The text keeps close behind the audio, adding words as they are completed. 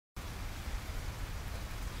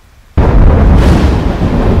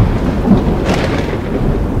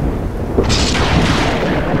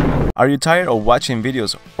Are you tired of watching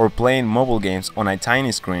videos or playing mobile games on a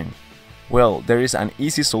tiny screen? Well, there is an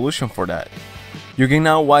easy solution for that. You can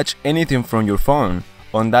now watch anything from your phone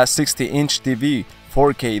on that 60-inch TV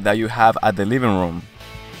 4K that you have at the living room.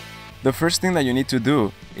 The first thing that you need to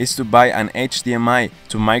do is to buy an HDMI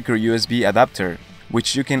to micro USB adapter,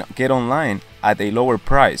 which you can get online at a lower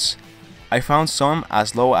price. I found some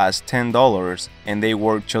as low as $10 and they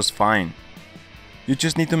work just fine. You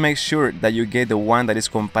just need to make sure that you get the one that is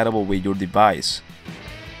compatible with your device.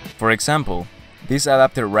 For example, this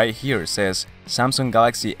adapter right here says Samsung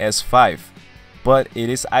Galaxy S5, but it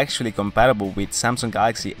is actually compatible with Samsung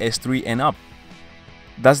Galaxy S3 and up.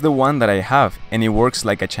 That's the one that I have and it works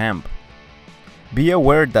like a champ. Be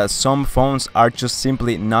aware that some phones are just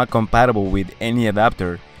simply not compatible with any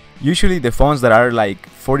adapter, usually the phones that are like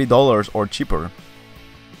 $40 or cheaper.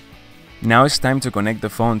 Now it's time to connect the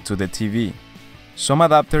phone to the TV. Some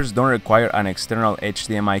adapters don't require an external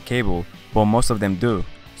HDMI cable, but most of them do.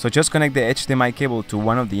 So just connect the HDMI cable to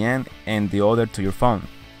one of the end and the other to your phone.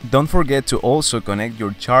 Don't forget to also connect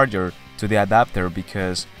your charger to the adapter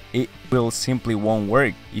because it will simply won't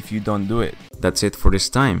work if you don't do it. That's it for this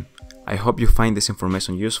time. I hope you find this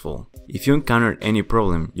information useful. If you encountered any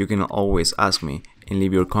problem, you can always ask me and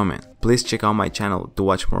leave your comment. Please check out my channel to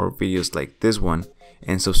watch more videos like this one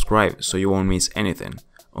and subscribe so you won't miss anything.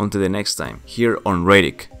 Until the next time, here on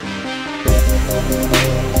Radic.